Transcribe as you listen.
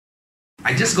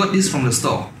I just got this from the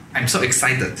store. I'm so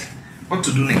excited. What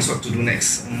to do next?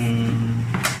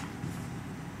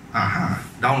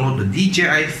 Download the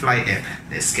DJI FLY app.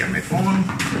 Let's get my phone.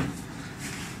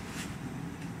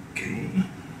 Okay.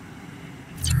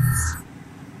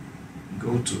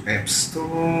 Go to App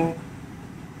Store.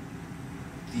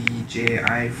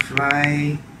 DJI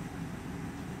FLY.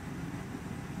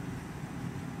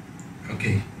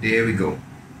 Okay, there we go.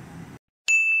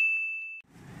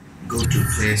 Go to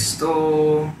Play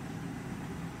Store.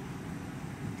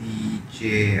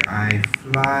 DJI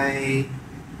FLY.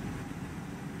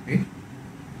 Okay.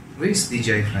 Where is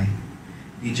DJI FLY?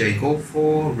 DJI Go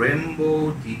 4,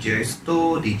 Rainbow, DJI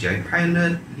Store, DJI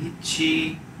Pilot,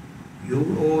 Litchi,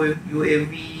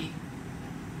 UAV.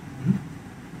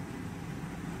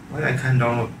 Why I can't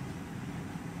download?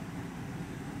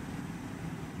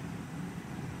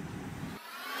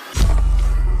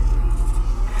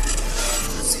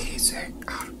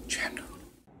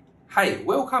 Hi,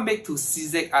 welcome back to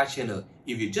czrdronefilm channel.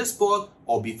 If you just bought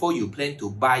or before you plan to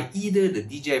buy either the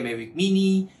DJI Mavic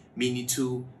Mini, Mini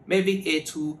 2, Mavic Air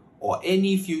 2 or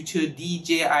any future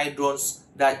DJI drones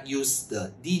that use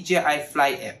the DJI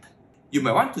FLY app, you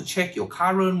might want to check your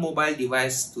current mobile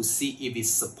device to see if it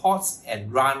supports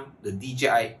and run the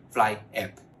DJI FLY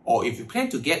app. Or if you plan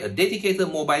to get a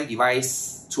dedicated mobile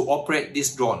device to operate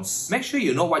these drones, make sure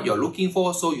you know what you're looking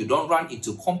for so you don't run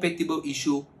into compatible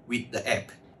issue with the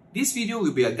app. This video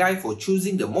will be a guide for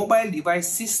choosing the mobile device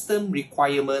system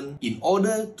requirement in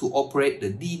order to operate the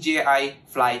DJI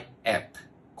FLY app.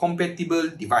 Compatible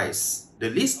device. The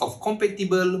list of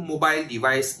compatible mobile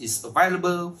device is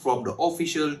available from the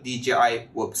official DJI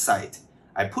website.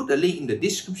 I put the link in the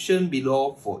description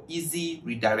below for easy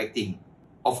redirecting.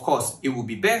 Of course, it would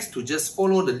be best to just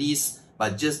follow the list,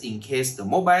 but just in case the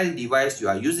mobile device you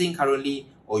are using currently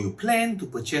or you plan to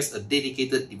purchase a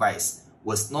dedicated device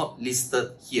was not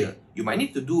listed here, you might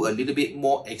need to do a little bit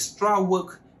more extra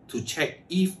work to check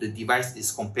if the device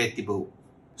is compatible.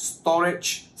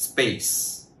 Storage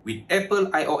space. With Apple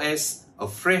iOS, a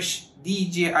fresh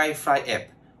DJI FLY app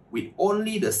with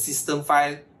only the system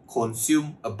file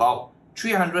consume about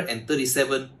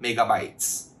 337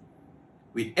 megabytes.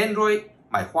 With Android,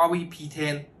 my Huawei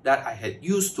P10 that I had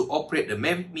used to operate the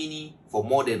Mavic Mini for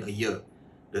more than a year,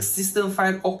 the system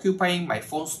file occupying my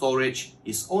phone storage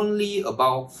is only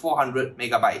about 400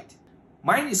 megabytes.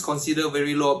 Mine is considered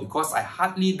very low because I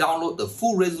hardly download the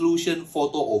full resolution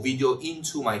photo or video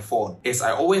into my phone, as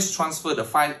I always transfer the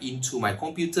file into my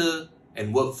computer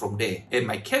and work from there. And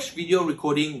my cache video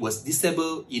recording was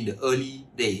disabled in the early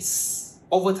days.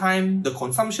 Over time, the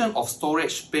consumption of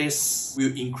storage space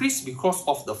will increase because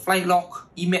of the flight log,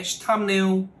 image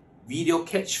thumbnail, video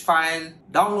cache file,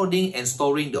 downloading and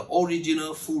storing the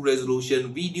original full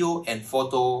resolution video and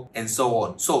photo, and so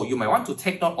on. So you might want to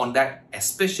take note on that,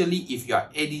 especially if you are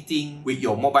editing with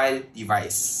your mobile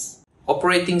device.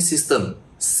 Operating system,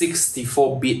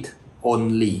 64-bit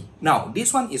only. Now,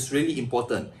 this one is really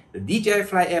important. The DJI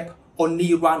FLY app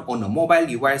only run on a mobile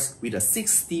device with a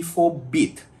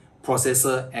 64-bit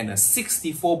processor and a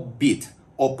 64-bit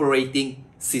operating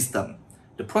system.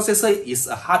 The processor is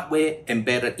a hardware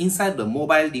embedded inside the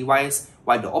mobile device,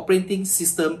 while the operating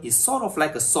system is sort of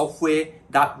like a software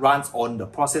that runs on the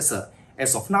processor.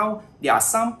 As of now, there are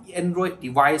some Android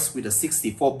devices with a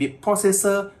 64-bit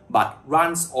processor but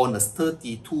runs on a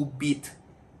 32-bit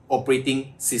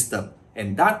operating system,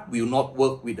 and that will not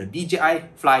work with the DJI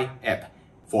FLY app.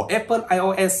 For Apple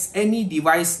iOS, any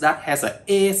device that has an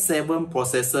A7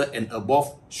 processor and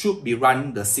above should be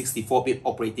running the 64-bit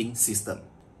operating system.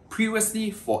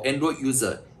 Previously, for Android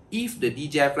user, if the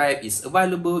DJI FLY app is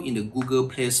available in the Google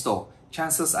Play Store,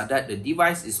 chances are that the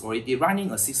device is already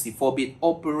running a 64-bit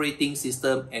operating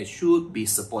system and should be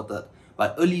supported.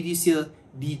 But early this year,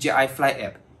 DJI FLY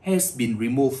app has been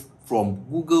removed from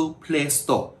Google Play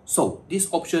Store, so this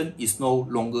option is no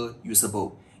longer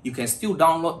usable. You can still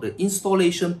download the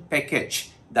installation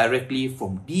package directly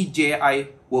from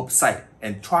DJI website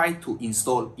and try to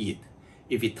install it.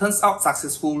 If it turns out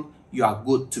successful, you are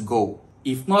good to go.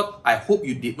 If not, I hope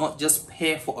you did not just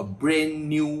pay for a brand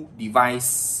new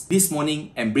device this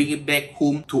morning and bring it back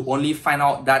home to only find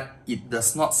out that it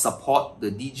does not support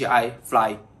the DJI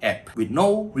FLY app with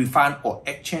no refund or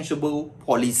exchangeable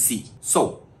policy.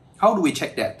 So, how do we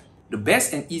check that? The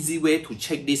best and easy way to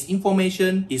check this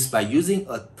information is by using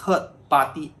a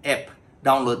third-party app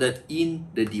downloaded in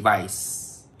the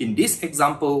device. In this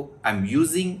example, I'm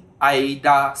using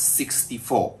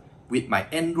AIDA64 with my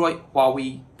Android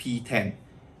Huawei P10.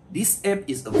 This app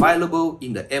is available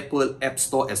in the Apple App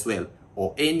Store as well,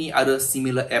 or any other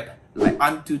similar app like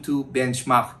AnTuTu,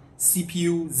 Benchmark,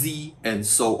 CPU, Z, and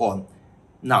so on.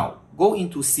 Now go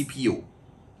into CPU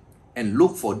and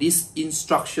look for this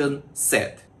instruction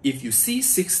set. If you see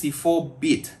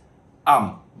 64-bit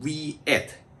ARM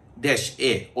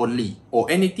V8-A only, or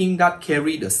anything that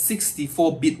carry the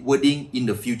 64-bit wording in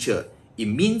the future, it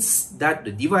means that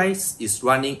the device is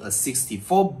running a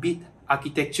 64-bit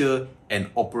architecture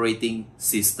and operating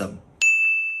system.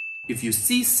 If you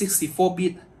see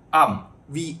 64-bit ARM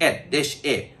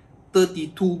V8-A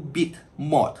 32-bit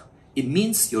mod, it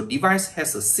means your device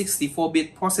has a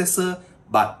 64-bit processor,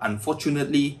 but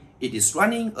unfortunately, it is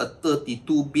running a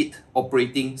 32-bit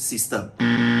operating system.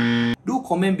 Do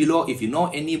comment below if you know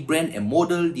any brand and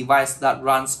model device that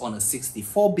runs on a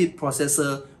 64-bit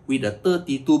processor with a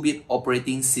 32-bit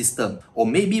operating system, or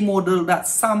maybe model that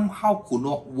somehow could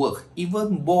not work,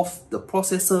 even both the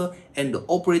processor and the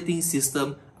operating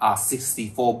system are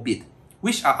 64-bit,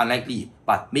 which are unlikely,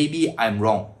 but maybe I'm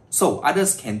wrong. So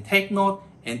others can take note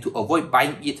and to avoid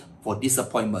buying it for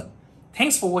disappointment.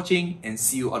 Thanks for watching and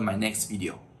see you on my next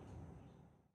video.